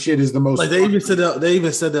 That shit is the most. Like they even said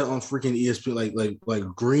that on freaking ESPN. Like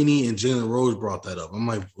Greeny and Jalen Rose brought that up. I'm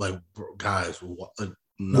like, bro, guys,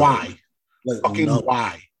 no. Why? Like, fucking no.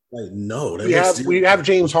 Why? Like, no, we have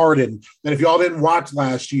James Harden, and if y'all didn't watch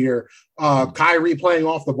last year, Kyrie playing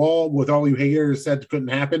off the ball with all you haters said couldn't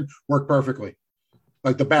happen worked perfectly.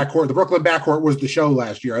 Like the Brooklyn backcourt was the show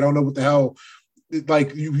last year. I don't know what the hell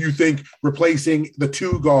like you think replacing the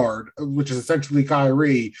 2 guard, which is essentially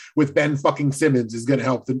Kyrie, with Ben fucking Simmons is going to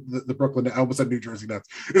help the Brooklyn Nets. I almost said New Jersey Nets.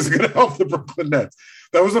 Is going to help the Brooklyn Nets.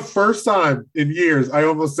 That was the first time in years I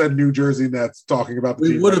almost said New Jersey Nets talking about the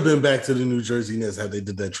team. We would have been back to the New Jersey Nets had they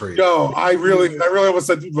did that trade. No, I really almost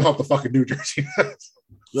said help the fucking New Jersey Nets.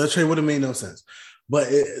 That trade would have made no sense. But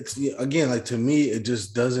it's again, like to me, it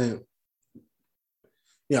just doesn't.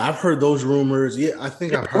 Yeah, I've heard those rumors. Yeah, I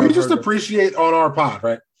think I've heard. We just appreciate on our pod,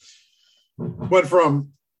 right? Went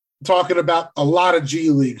from talking about a lot of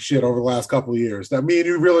G League shit over the last couple of years. That me and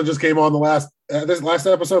you really just came on the this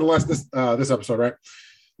episode, right?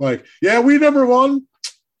 Like, yeah, we never won.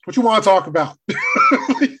 What you want to talk about?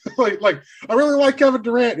 like, I really like Kevin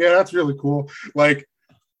Durant. Yeah, that's really cool. Like,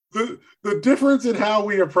 the difference in how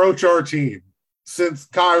we approach our team since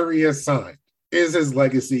Kyrie has signed is his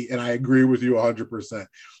legacy, and I agree with you 100%.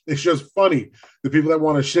 It's just funny, the people that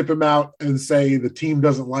want to ship him out and say the team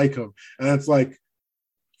doesn't like him. And it's like,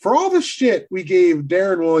 for all the shit we gave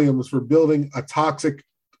Darren Williams for building a toxic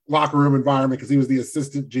locker room environment because he was the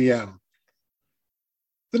assistant GM,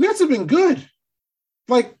 the Nets have been good.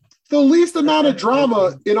 Like, the least amount of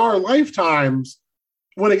drama in our lifetimes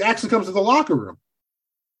when it actually comes to the locker room.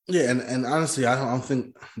 Yeah, and honestly, I don't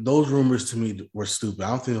think those rumors to me were stupid. I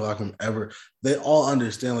don't think the locker room ever. They all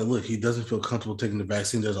understand. Like, look, he doesn't feel comfortable taking the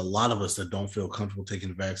vaccine. There's a lot of us that don't feel comfortable taking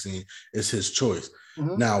the vaccine. It's his choice.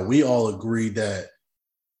 Mm-hmm. Now, we all agree that,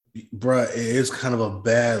 bruh, it is kind of a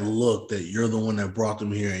bad look that you're the one that brought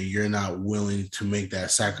them here and you're not willing to make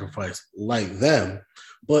that sacrifice like them.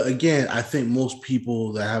 But again, I think most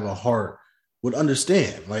people that have a heart would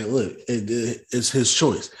understand. Like, look, it's his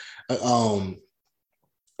choice.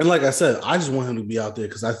 And like I said, I just want him to be out there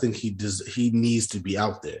because I think he needs to be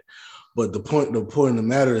out there. But the point of the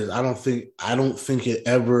matter is, I don't think it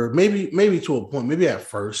ever. Maybe to a point, maybe at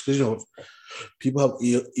first, because people have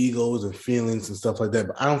egos and feelings and stuff like that.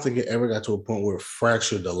 But I don't think it ever got to a point where it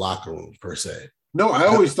fractured the locker room per se. No, I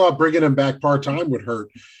always thought bringing him back part time would hurt,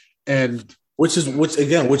 and which is why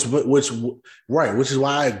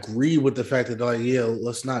I agree with the fact that they're like, yeah,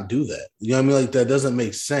 let's not do that. You know what I mean? Like, that doesn't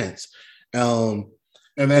make sense.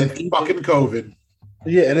 And then fucking COVID.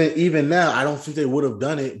 Yeah, and then even now, I don't think they would have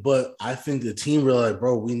done it, but I think the team realized,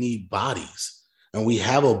 bro, we need bodies. And we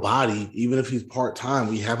have a body. Even if he's part-time,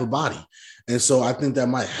 we have a body. And so I think that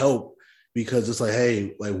might help because it's like,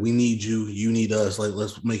 hey, like, we need you, you need us, like,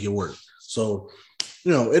 let's make it work. So,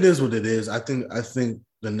 it is what it is. I think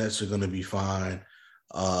the Nets are going to be fine.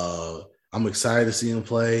 I'm excited to see him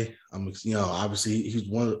play. Obviously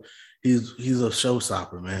he's a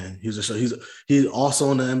showstopper, man. He's also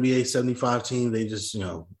on the NBA 75 team. They just,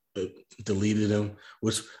 deleted him,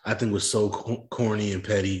 which I think was so corny and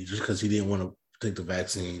petty just because he didn't want to take the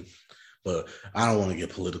vaccine. But I don't want to get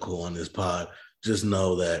political on this pod. Just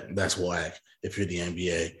know that that's whack if you're the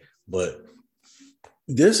NBA. But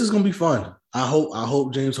this is going to be fun. I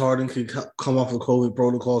hope James Harden can come off the COVID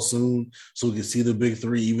protocol soon so we can see the big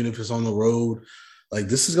three, even if it's on the road. Like,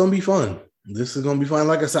 this is going to be fun. This is going to be fun.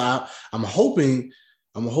 Like I said, I'm hoping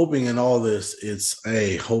in all this,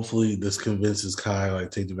 hopefully this convinces Kai,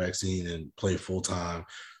 like, take the vaccine and play full time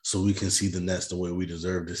so we can see the Nets the way we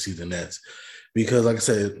deserve to see the Nets. Because, like I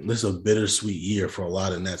said, this is a bittersweet year for a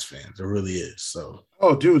lot of Nets fans. It really is. So,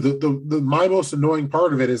 oh, dude, my most annoying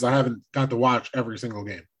part of it is I haven't got to watch every single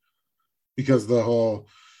game because the whole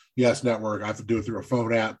Yes Network, I have to do it through a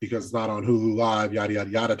phone app because it's not on Hulu Live, yada, yada,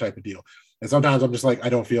 yada type of deal. And sometimes I'm just like, I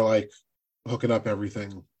don't feel like hooking up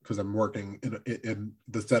everything because I'm working in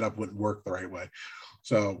the setup wouldn't work the right way.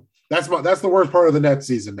 So that's the worst part of the Nets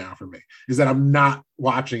season now for me, is that I'm not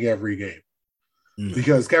watching every game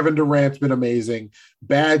because Kevin Durant's been amazing.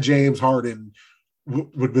 Bad James Harden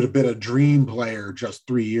would have been a dream player just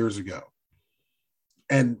 3 years ago.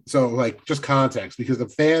 And so, like, just context, because the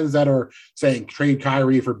fans that are saying trade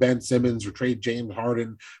Kyrie for Ben Simmons or trade James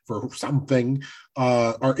Harden for something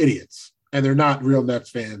are idiots. And they're not real Nets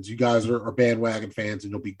fans. You guys are bandwagon fans,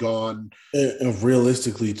 and you'll be gone. And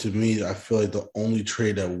realistically, to me, I feel like the only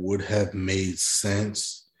trade that would have made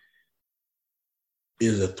sense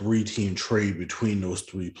is a 3-team trade between those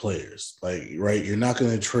 3 players. Like, right, you're not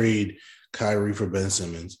going to trade Kyrie for Ben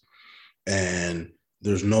Simmons, and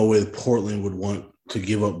there's no way Portland would want to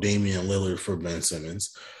give up Damian Lillard for Ben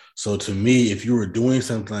Simmons. So to me, if you were doing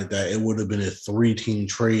something like that, it would have been a 3-team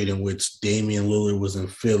trade in which Damian Lillard was in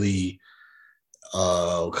Philly,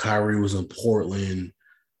 Kyrie was in Portland,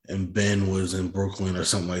 and Ben was in Brooklyn or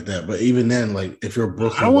something like that. But even then, like, if you're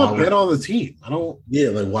Brooklyn, I don't want Ben on the team. I don't. Yeah,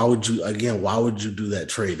 like, why would you do that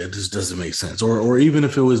trade? That just doesn't make sense. Or even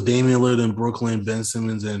if it was Damian Lillard in Brooklyn, Ben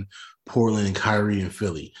Simmons in Portland, and Kyrie in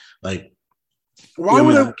Philly, like, Why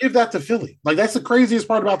would I give that to Philly? Like, that's the craziest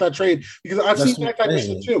part about that trade, because I've seen that type of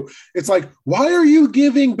shit too. It's like, why are you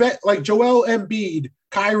giving like Joel Embiid,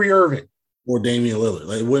 Kyrie Irving, or Damian Lillard?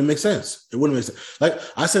 Like, it wouldn't make sense. It wouldn't make sense. Like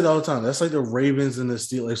I said all the time, that's like the Ravens and the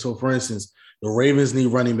Steelers. Like, so for instance, the Ravens need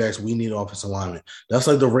running backs. We need offensive linemen. That's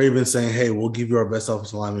like the Ravens saying, hey, we'll give you our best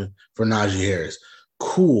offensive lineman for Najee Harris.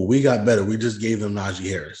 Cool. We got better. We just gave them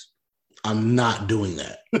Najee Harris. I'm not doing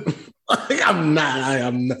that. I'm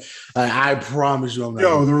not. I promise you I'm not.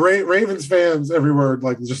 Yo, the Ravens fans everywhere,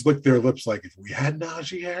 like, just lick their lips like, if we had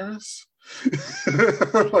Najee Harris?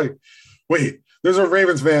 Like, wait, there's a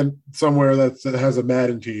Ravens fan somewhere that has a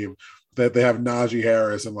Madden team that they have Najee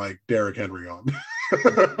Harris and, like, Derrick Henry on.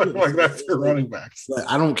 Like, that's your running backs. Like,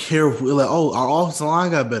 I don't care if we're like, oh, our offensive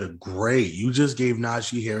line got better. Great. You just gave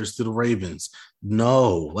Najee Harris to the Ravens.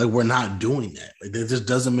 No, like, we're not doing that. Like, that just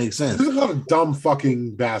doesn't make sense. There's a lot of dumb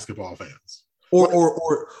fucking basketball fans.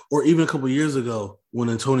 Or even a couple of years ago when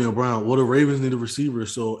Antonio Brown, well, the Ravens need a receiver,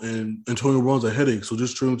 and Antonio Brown's a headache, so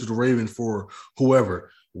just trade him to the Ravens for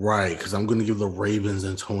whoever. Right, because I'm going to give the Ravens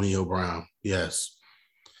Antonio Brown. Yes.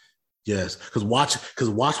 Because watch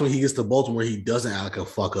when he gets to Baltimore, he doesn't act like a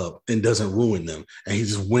fuck up and doesn't ruin them, and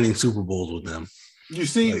he's just winning Super Bowls with them. You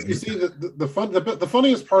see the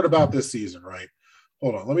funniest part about this season, right?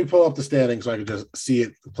 Hold on, let me pull up the standings so I can just see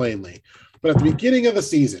it plainly. But at the beginning of the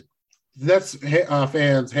season, Nets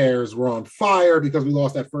fans' hairs were on fire because we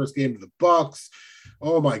lost that first game to the Bucks.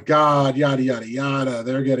 Oh my God, yada yada yada.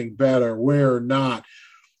 They're getting better. We're not.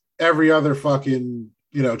 Every other fucking,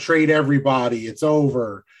 trade everybody. It's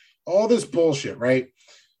over. All this bullshit, right?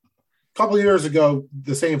 A couple of years ago,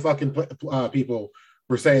 the same fucking people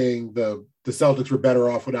were saying the Celtics were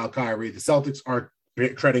better off without Kyrie. The Celtics aren't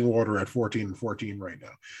treading water at 14-14 right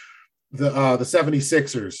now. The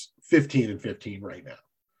 76ers, 15-15 right now.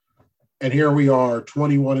 And here we are,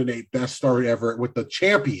 21-8, best start ever, with the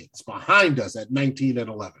champions behind us at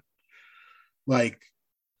 19-11. Like,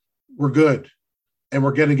 we're good. And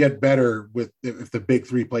we're going to get better if the big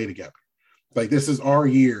three play together. Like, this is our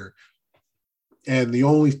year. And the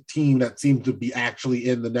only team that seems to be actually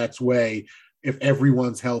in the Nets' way, if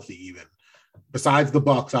everyone's healthy, even besides the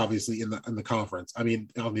Bucks, obviously in the conference. I mean,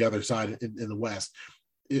 on the other side in the West,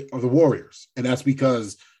 are the Warriors, and that's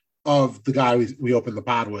because of the guy we opened the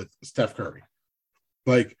pod with, Steph Curry.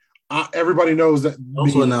 Like, everybody knows that.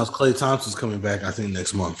 Also announced Klay Thompson's coming back, I think,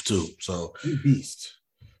 next month too. So beast.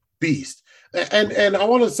 And I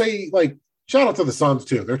want to say, like, shout out to the Suns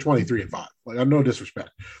too. They're 23-5. Like, I'm no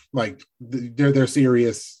disrespect. Like, they're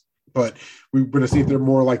serious, but we're going to see if they're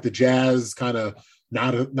more like the Jazz, kind of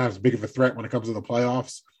not as big of a threat when it comes to the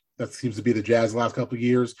playoffs. That seems to be the Jazz the last couple of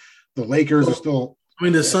years. The Lakers are still. I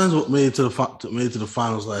mean, the Suns made it to the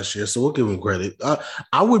finals last year, so we'll give them credit.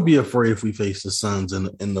 I would be afraid if we face the Suns in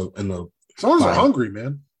the Suns are hungry,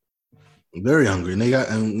 man. Very hungry, and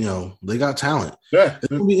they got talent. Yeah, it's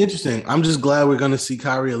gonna be interesting. I'm just glad we're gonna see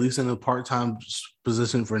Kyrie at least in a part-time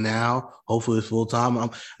position for now. Hopefully, it's full-time.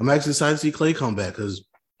 I'm actually excited to see Klay come back because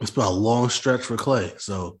it's been a long stretch for Klay.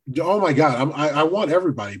 So, oh my God, I want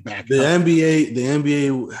everybody back. The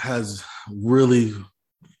NBA has really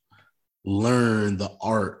learned the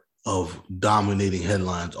art of dominating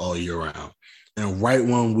headlines all year round. And right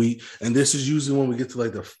when and this is usually when we get to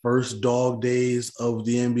like the first dog days of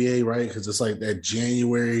the NBA, right? Because it's like that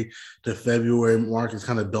January to February mark is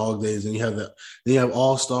kind of dog days, and you have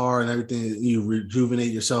All-Star and everything. You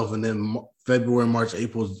rejuvenate yourself, and then February, March,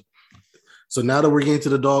 April. So now that we're getting to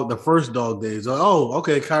the first dog days, oh,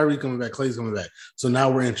 okay, Kyrie's coming back, Klay's coming back. So now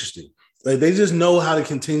we're interested. Like, they just know how to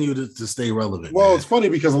continue to stay relevant. Well, man. It's funny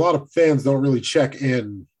because a lot of fans don't really check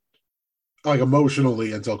in, like,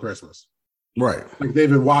 emotionally until Christmas. Right. Like, they've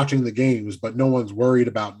been watching the games, but no one's worried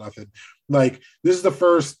about nothing. Like, this is the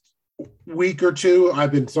first week or two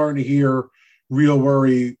I've been starting to hear real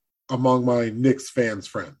worry among my Knicks fans'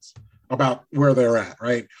 friends about where they're at,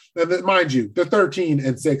 right? And then, mind you, they're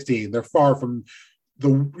 13-16. They're far from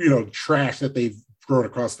the trash that they've grown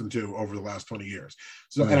accustomed to over the last 20 years.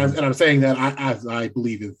 So, and I'm saying that I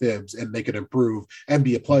believe in Thibs, and they could improve and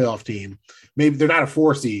be a playoff team. Maybe they're not a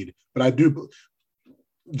 4 seed, but I do.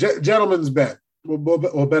 Gentlemen's bet.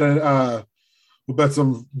 We'll bet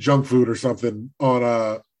some junk food or something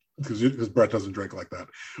on because Brett doesn't drink like that.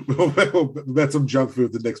 We'll bet some junk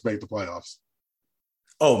food the Knicks make the playoffs.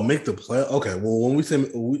 Oh, make the play. Okay. Well, when we say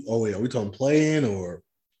are we talking play in or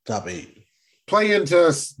top 8? Play into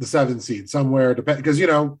the 7th seed somewhere, because I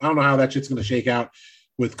don't know how that shit's going to shake out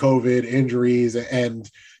with COVID injuries, and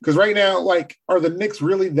because right now, like, are the Knicks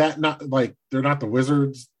really that not like they're not the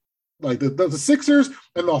Wizards? Like the Sixers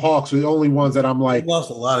and the Hawks are the only ones that I'm like, they've lost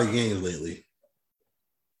a lot of games lately.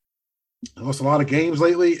 Lost a lot of games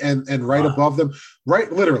lately, and right above them,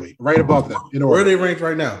 literally right above them. In order. Where are they ranked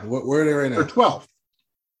right now? Where are they right now? They're 12th.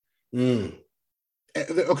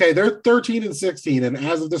 Okay, they're 13 and 16, and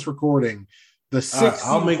as of this recording, the sixth.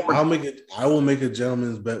 I will make a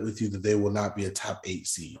gentleman's bet with you that they will not be a top 8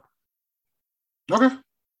 seed. Okay.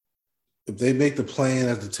 If they make the play-in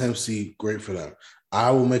as the 10th seed, great for them.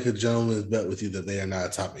 I will make a gentleman's bet with you that they are not a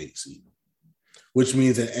top 8 seed, which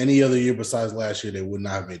means that any other year besides last year, they would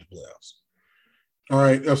not have made the playoffs. All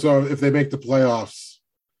right. So if they make the playoffs,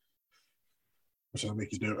 what should I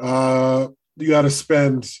make you do? You got to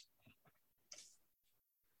spend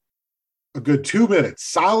a good 2 minutes,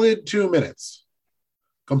 solid 2 minutes,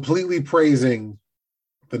 completely praising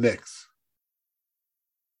the Knicks.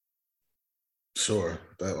 Sure.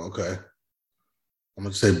 Okay. I'm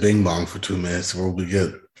going to say bing bong for 2 minutes. We'll be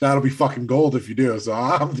good. That'll be fucking gold if you do. So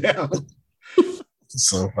I'm down.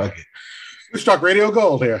 So fuck it. Let's talk Radio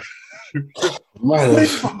Gold here.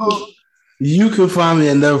 You can find me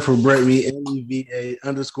at Never For Brett Me, NEVA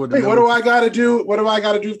 _. Hey, what do I got to do? What do I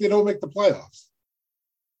got to do if they don't make the playoffs?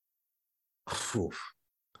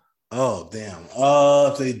 Oh, damn.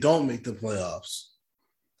 If they don't make the playoffs,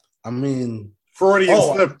 I mean, Freudian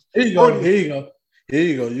slip. Here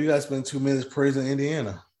you go. You guys spend 2 minutes praising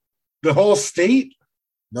Indiana. The whole state?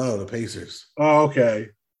 No, the Pacers. Oh, okay.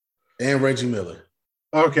 And Reggie Miller.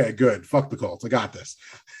 Okay, good. Fuck the Colts. I got this.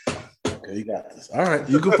 Okay, you got this. All right.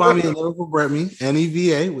 You can find me at Never For Brett Me,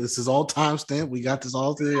 NEVA. This is all timestamp. We got this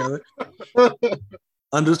all together. _4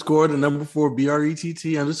 BRETT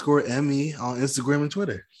 _ on Instagram and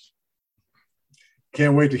Twitter.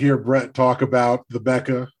 Can't wait to hear Brett talk about the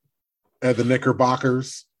Becca and the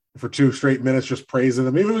Knickerbockers for 2 straight minutes, just praising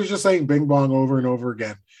them. Even if he's just saying bing bong over and over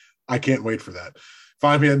again. I can't wait for that.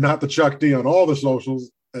 Find me at Not the Chuck D on all the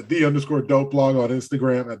socials, at the _dope blog on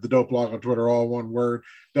Instagram, at the dope blog on Twitter, all one word,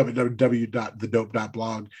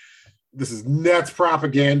 www.thedope.blog. This is Nets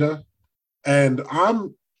propaganda. And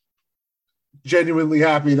I'm genuinely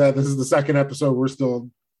happy that this is the second episode. We're still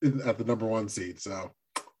at the number 1 seed. So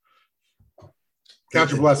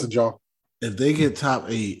count your blessings, y'all. If they get top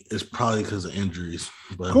 8, it's probably because of injuries,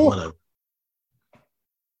 but cool. Whatever.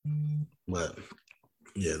 But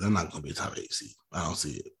yeah, they're not going to be a top 8 seed. I don't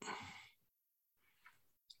see it.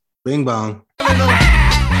 Bing bong.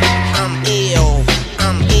 I'm ill.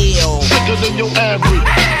 Sicker than your average.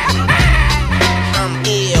 I'm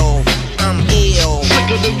ill.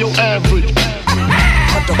 Sicker than your average.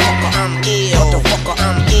 Motherfucker, I'm ill.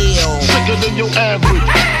 Sicker than your average.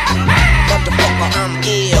 Motherfucker, I'm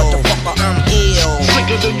ill.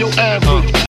 Sicker than your average.